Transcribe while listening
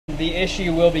the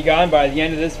issue will be gone by the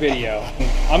end of this video.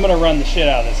 I'm gonna run the shit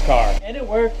out of this car. And it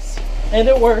works. And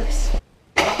it works.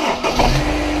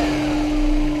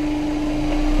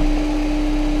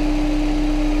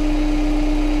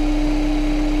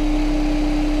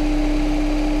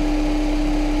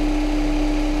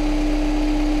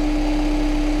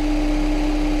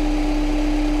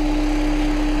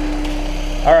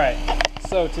 Alright,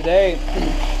 so today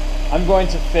I'm going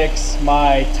to fix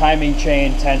my timing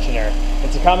chain tensioner.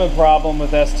 It's a common problem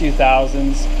with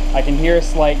S2000s. I can hear a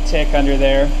slight tick under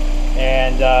there,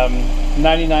 and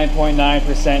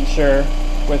 99.9% sure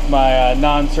with my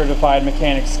non-certified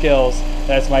mechanic skills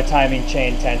that's my timing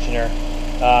chain tensioner.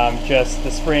 Just the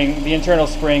spring, the internal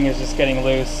spring is just getting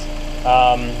loose,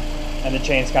 and the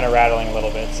chain's kind of rattling a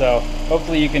little bit. So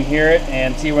hopefully you can hear it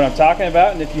and see what I'm talking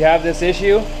about, and if you have this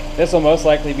issue, this will most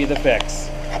likely be the fix.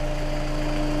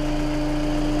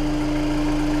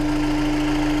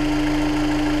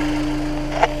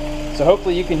 So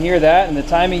hopefully you can hear that, and the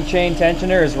timing chain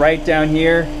tensioner is right down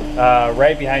here,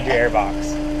 right behind your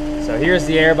airbox. So here's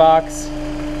the airbox,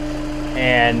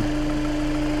 and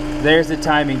there's the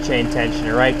timing chain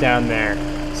tensioner right down there.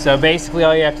 So basically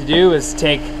all you have to do is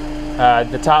take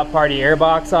the top part of your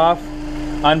airbox off,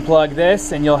 unplug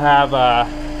this, and you'll have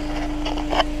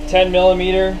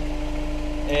 10mm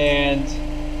and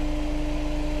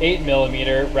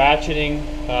 8mm ratcheting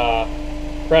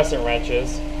crescent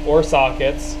wrenches or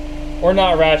sockets, or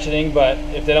not ratcheting, but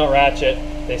if they don't ratchet,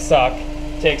 they suck.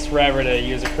 It takes forever to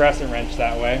use a crescent wrench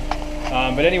that way.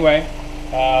 But anyway,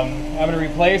 I'm going to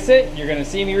replace it. You're going to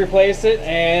see me replace it,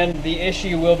 and the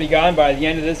issue will be gone by the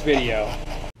end of this video.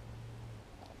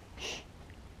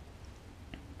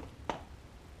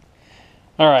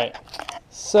 Alright,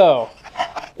 so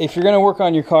if you're going to work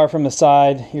on your car from the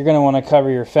side, you're going to want to cover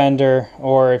your fender,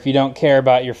 or if you don't care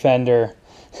about your fender,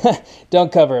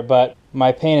 don't cover it. But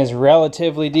my paint is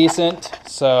relatively decent,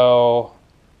 so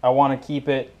I want to keep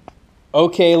it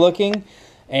okay looking,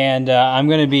 and I'm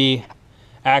going to be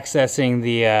accessing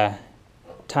the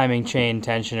timing chain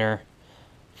tensioner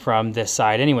from this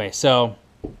side anyway. So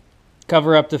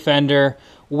cover up the fender,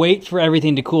 wait for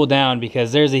everything to cool down,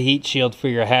 because there's a heat shield for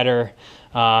your header.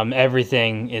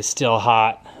 Everything is still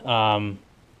hot.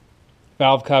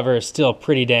 Valve cover is still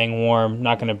pretty dang warm.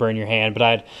 Not going to burn your hand, but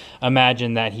I'd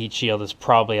imagine that heat shield is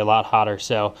probably a lot hotter.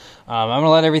 So I'm going to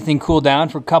let everything cool down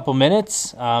for a couple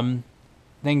minutes, then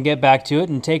get back to it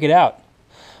and take it out.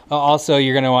 Also,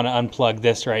 you're going to want to unplug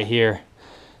this right here.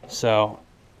 So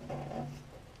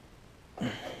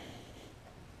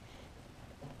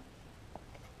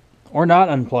or not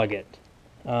unplug it.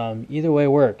 Either way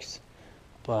works.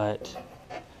 But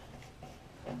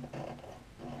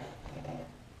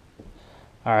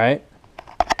all right,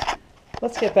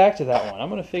 let's get back to that one. I'm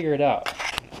going to figure it out.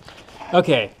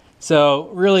 Okay, so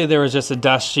really there was just a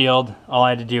dust shield. All I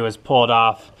had to do was pull it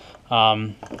off.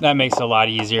 That makes it a lot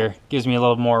easier. Gives me a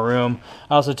little more room.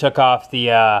 I also took off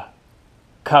the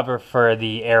cover for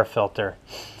the air filter.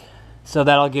 So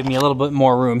that'll give me a little bit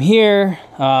more room here.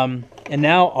 And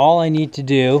now all I need to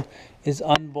do is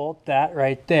unbolt that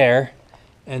right there.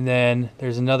 And then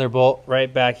there's another bolt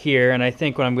right back here. And I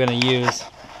think what I'm going to use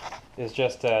is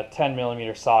just a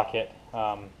 10mm socket,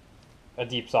 a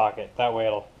deep socket. That way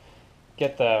it'll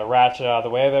get the ratchet out of the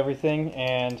way of everything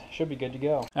and should be good to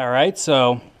go. Alright,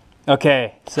 so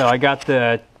okay, so I got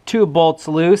the two bolts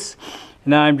loose.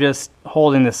 Now I'm just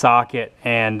holding the socket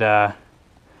and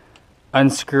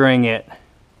unscrewing it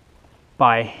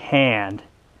by hand.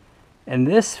 And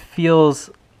this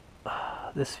feels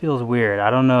weird. I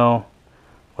don't know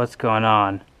what's going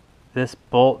on. This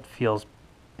bolt feels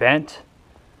bent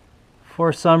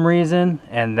for some reason,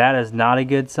 and that is not a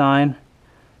good sign.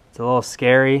 It's a little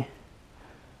scary.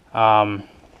 Yeah,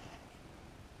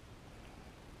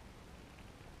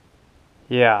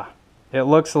 it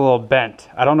looks a little bent.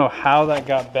 I don't know how that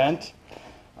got bent.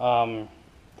 The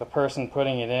person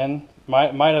putting it in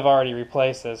might have already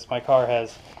replaced this. My car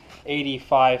has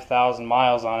 85,000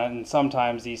 miles on it, and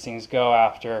sometimes these things go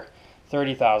after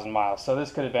 30,000 miles. So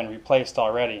this could have been replaced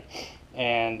already.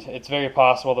 And it's very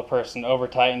possible the person over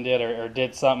tightened it or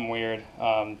did something weird.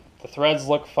 The threads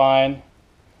look fine,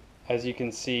 as you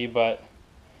can see, but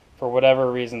for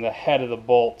whatever reason the head of the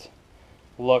bolt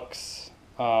looks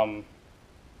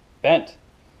bent.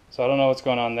 So I don't know what's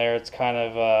going on there. It's kind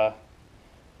of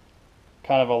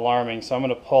alarming. So I'm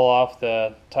going to pull off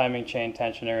the timing chain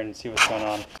tensioner and see what's going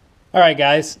on. Alright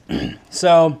guys,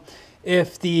 so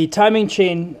if the timing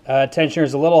chain tensioner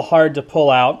is a little hard to pull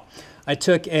out, I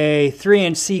took a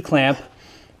 3-inch C-clamp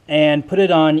and put it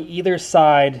on either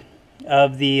side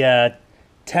of the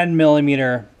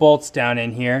 10mm bolts down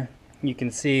in here. You can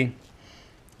see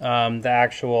the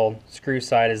actual screw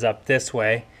side is up this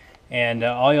way, and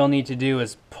all you'll need to do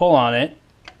is pull on it,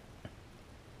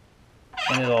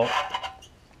 and it'll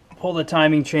pull the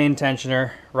timing chain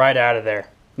tensioner right out of there.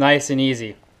 Nice and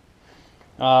easy.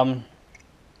 Then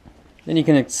you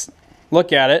can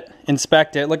look at it,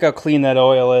 inspect it. Look how clean that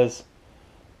oil is.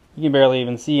 You can barely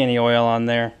even see any oil on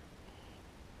there.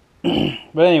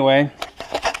 But anyway,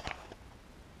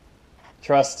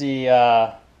 trusty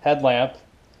headlamp,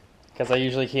 because I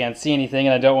usually can't see anything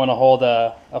and I don't want to hold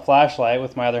a flashlight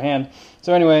with my other hand.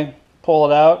 So anyway, pull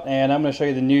it out and I'm going to show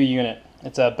you the new unit.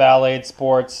 It's a Ballade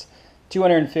Sports,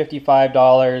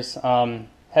 $255,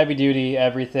 heavy duty,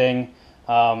 everything.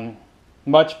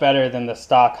 Much better than the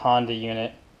stock Honda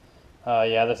unit.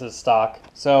 Yeah, this is stock.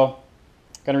 So,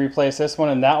 going to replace this one,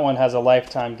 and that one has a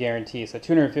lifetime guarantee. So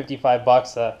 255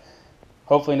 bucks.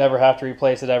 Hopefully never have to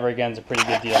replace it ever again. It's a pretty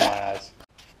good deal in my eyes.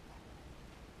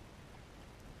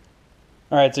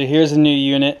 Alright, so here's a new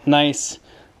unit. Nice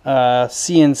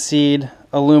CNC'd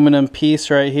aluminum piece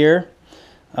right here.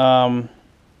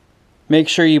 Make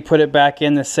sure you put it back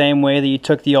in the same way that you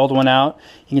took the old one out.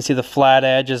 You can see the flat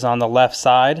edge is on the left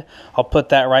side. I'll put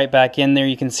that right back in there.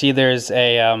 You can see there's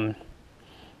a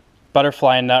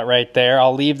butterfly nut right there.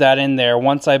 I'll leave that in there.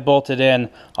 Once I bolt it in,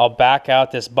 I'll back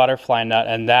out this butterfly nut,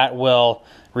 and that will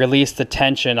release the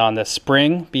tension on the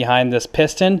spring behind this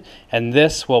piston, and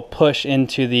this will push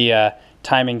into the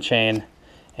timing chain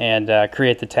and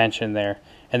create the tension there.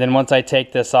 And then once I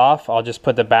take this off, I'll just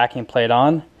put the backing plate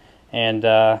on, and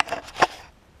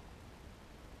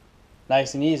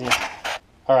nice and easy.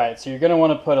 Alright, so you're going to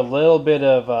want to put a little bit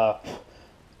of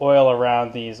oil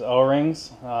around these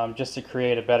O-rings just to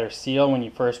create a better seal when you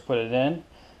first put it in.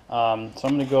 So I'm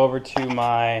going to go over to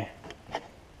my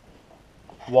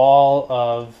wall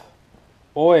of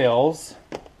oils.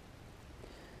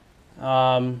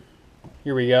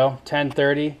 Here we go,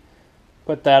 1030.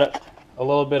 Put that a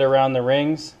little bit around the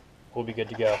rings. We'll be good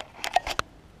to go.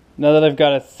 Now that I've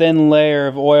got a thin layer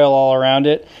of oil all around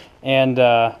it and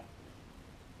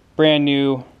brand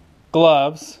new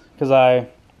gloves, because I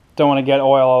don't want to get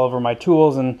oil all over my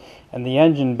tools and the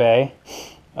engine bay,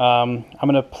 I'm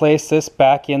going to place this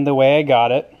back in the way I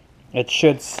got it. It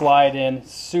should slide in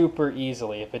super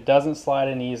easily. If it doesn't slide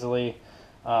in easily,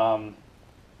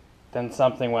 then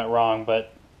something went wrong,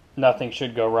 but nothing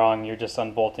should go wrong. You're just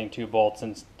unbolting 2 bolts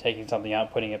and taking something out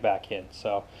and putting it back in.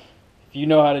 So if you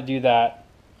know how to do that,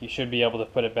 you should be able to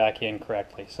put it back in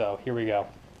correctly. So here we go.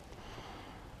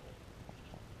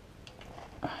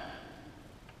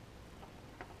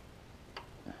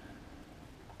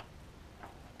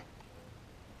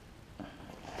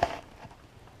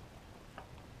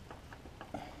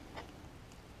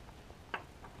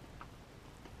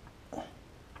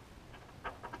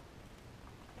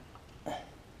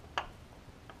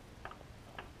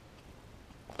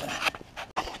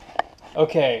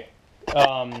 Okay,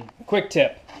 quick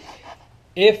tip.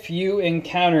 If you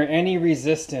encounter any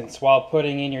resistance while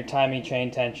putting in your timing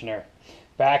chain tensioner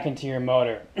back into your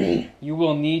motor, you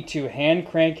will need to hand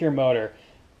crank your motor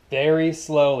very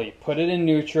slowly. Put it in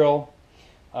neutral.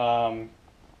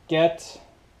 Get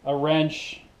a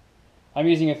wrench. I'm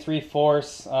using a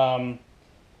 3/4.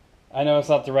 I know it's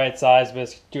not the right size, but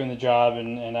it's doing the job,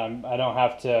 and I don't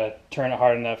have to turn it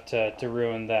hard enough to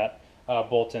ruin that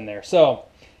bolt in there. So,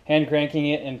 hand cranking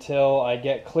it until I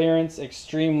get clearance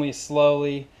extremely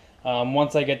slowly.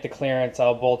 Once I get the clearance,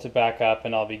 I'll bolt it back up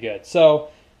and I'll be good. So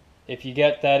if you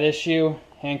get that issue,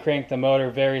 hand crank the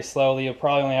motor very slowly. You'll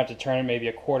probably only have to turn it maybe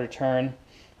a 1/4 turn,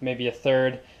 maybe a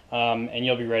 1/3, and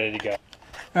you'll be ready to go.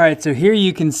 Alright, so here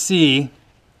you can see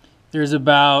there's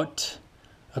about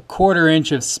a 1/4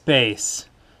 inch of space,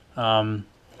 and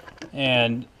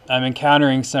I'm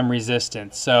encountering some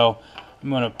resistance. So I'm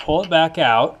going to pull it back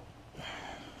out.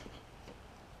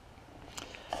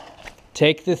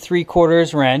 Take the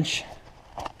 3/4 wrench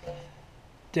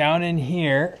down in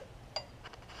here.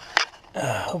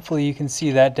 Hopefully you can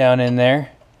see that down in there.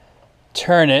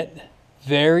 Turn it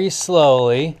very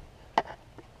slowly.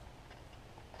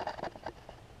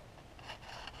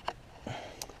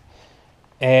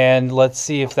 And let's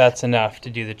see if that's enough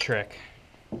to do the trick.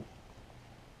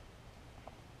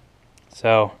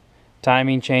 So,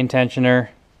 timing chain tensioner.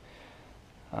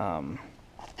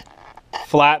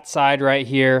 Flat side right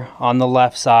here on the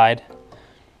left side.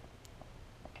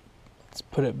 Let's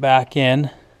put it back in.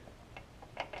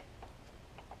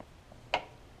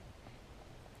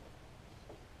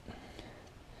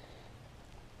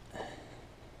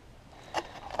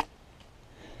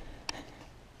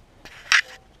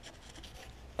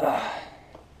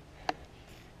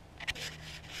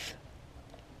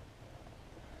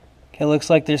 Okay, looks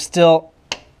like there's still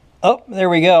Oh, there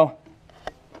we go.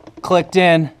 Clicked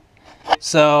in.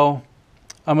 So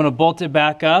I'm going to bolt it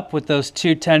back up with those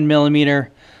two 10mm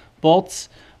bolts.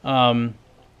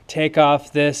 Take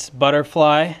off this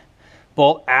butterfly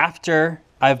bolt after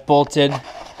I've bolted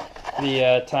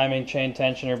the timing chain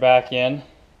tensioner back in,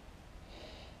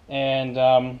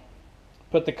 and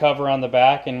put the cover on the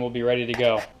back, and we'll be ready to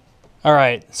go. All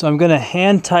right, so I'm going to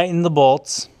hand tighten the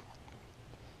bolts.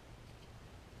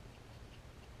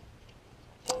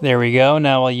 There we go.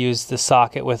 Now I'll use the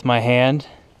socket with my hand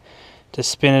to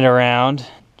spin it around,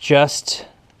 just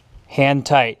hand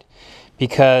tight,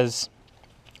 because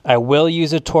I will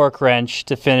use a torque wrench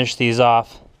to finish these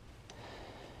off,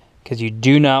 because you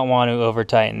do not want to over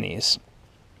tighten these.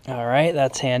 All right,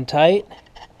 that's hand tight.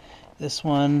 This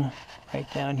one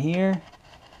right down here,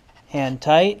 hand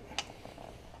tight.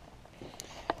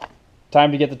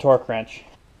 Time to get the torque wrench.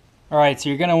 All right, so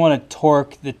you're gonna want to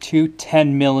torque the two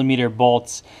 10mm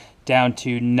bolts down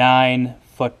to 9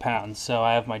 foot-pounds. So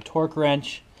I have my torque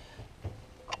wrench,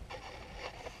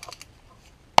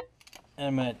 and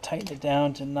I'm going to tighten it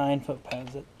down to 9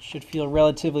 foot-pounds. It should feel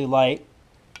relatively light.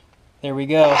 There we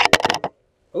go.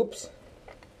 Oops.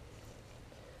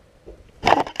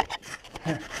 So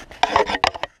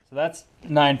that's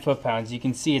 9 foot-pounds. You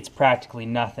can see it's practically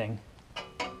nothing.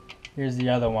 Here's the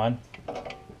other one.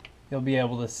 You'll be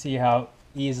able to see how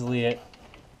easily it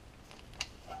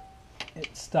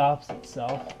stops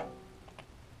itself.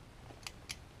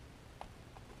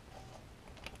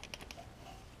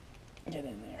 Get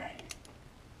in there.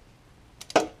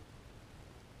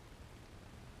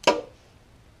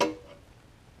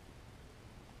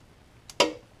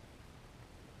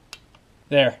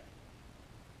 There.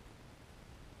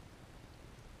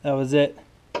 That was it.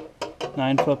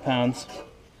 9 foot-pounds.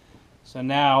 So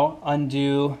now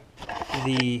undo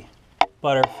the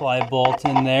butterfly bolt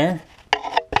in there,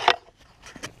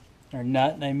 or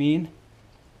nut, I mean.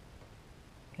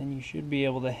 Then you should be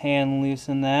able to hand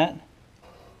loosen that.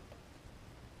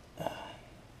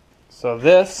 So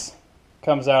this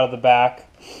comes out of the back,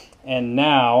 and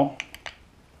now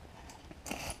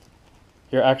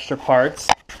your extra parts.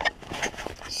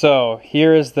 So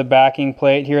here is the backing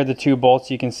plate. Here are the 2 bolts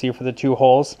you can see for the 2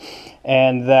 holes,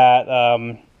 and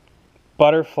that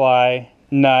butterfly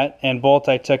nut and bolt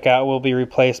I took out will be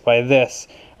replaced by this.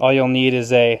 All you'll need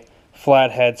is a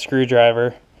flathead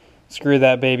screwdriver. Screw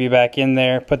that baby back in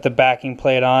there, put the backing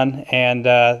plate on, and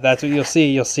that's what you'll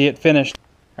see. You'll see it finished.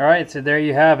 Alright, so there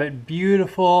you have it.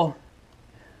 Beautiful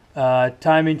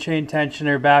timing chain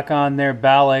tensioner back on there.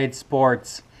 Ballade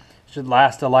Sports. Should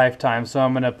last a lifetime. So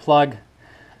I'm going to plug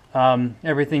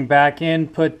everything back in,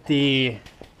 put the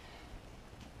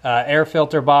air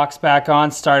filter box back on,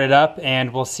 start it up,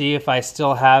 and we'll see if I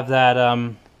still have that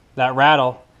that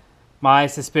rattle. My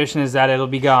suspicion is that it'll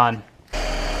be gone.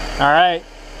 All right,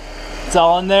 it's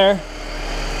all in there.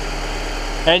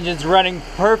 Engine's running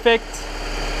perfect,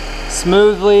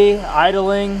 smoothly,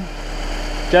 idling,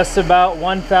 just about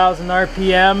 1,000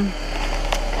 RPM,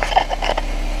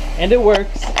 and it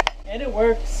works, and it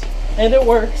works, and it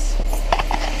works.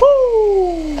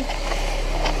 Woo!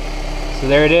 So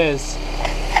there it is.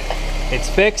 It's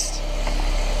fixed,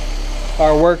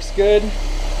 car works good,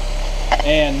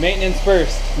 and maintenance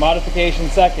first, modification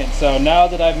second. So now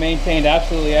that I've maintained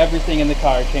absolutely everything in the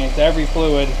car, changed every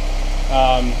fluid,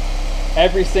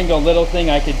 every single little thing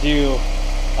I could do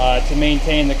to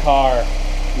maintain the car,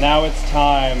 now it's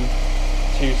time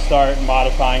to start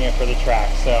modifying it for the track.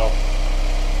 So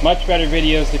much better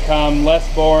videos to come,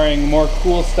 less boring, more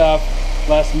cool stuff,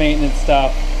 less maintenance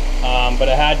stuff, but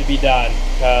it had to be done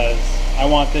because I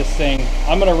want this thing,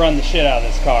 I'm going to run the shit out of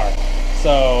this car.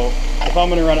 So if I'm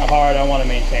going to run it hard, I want to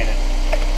maintain it.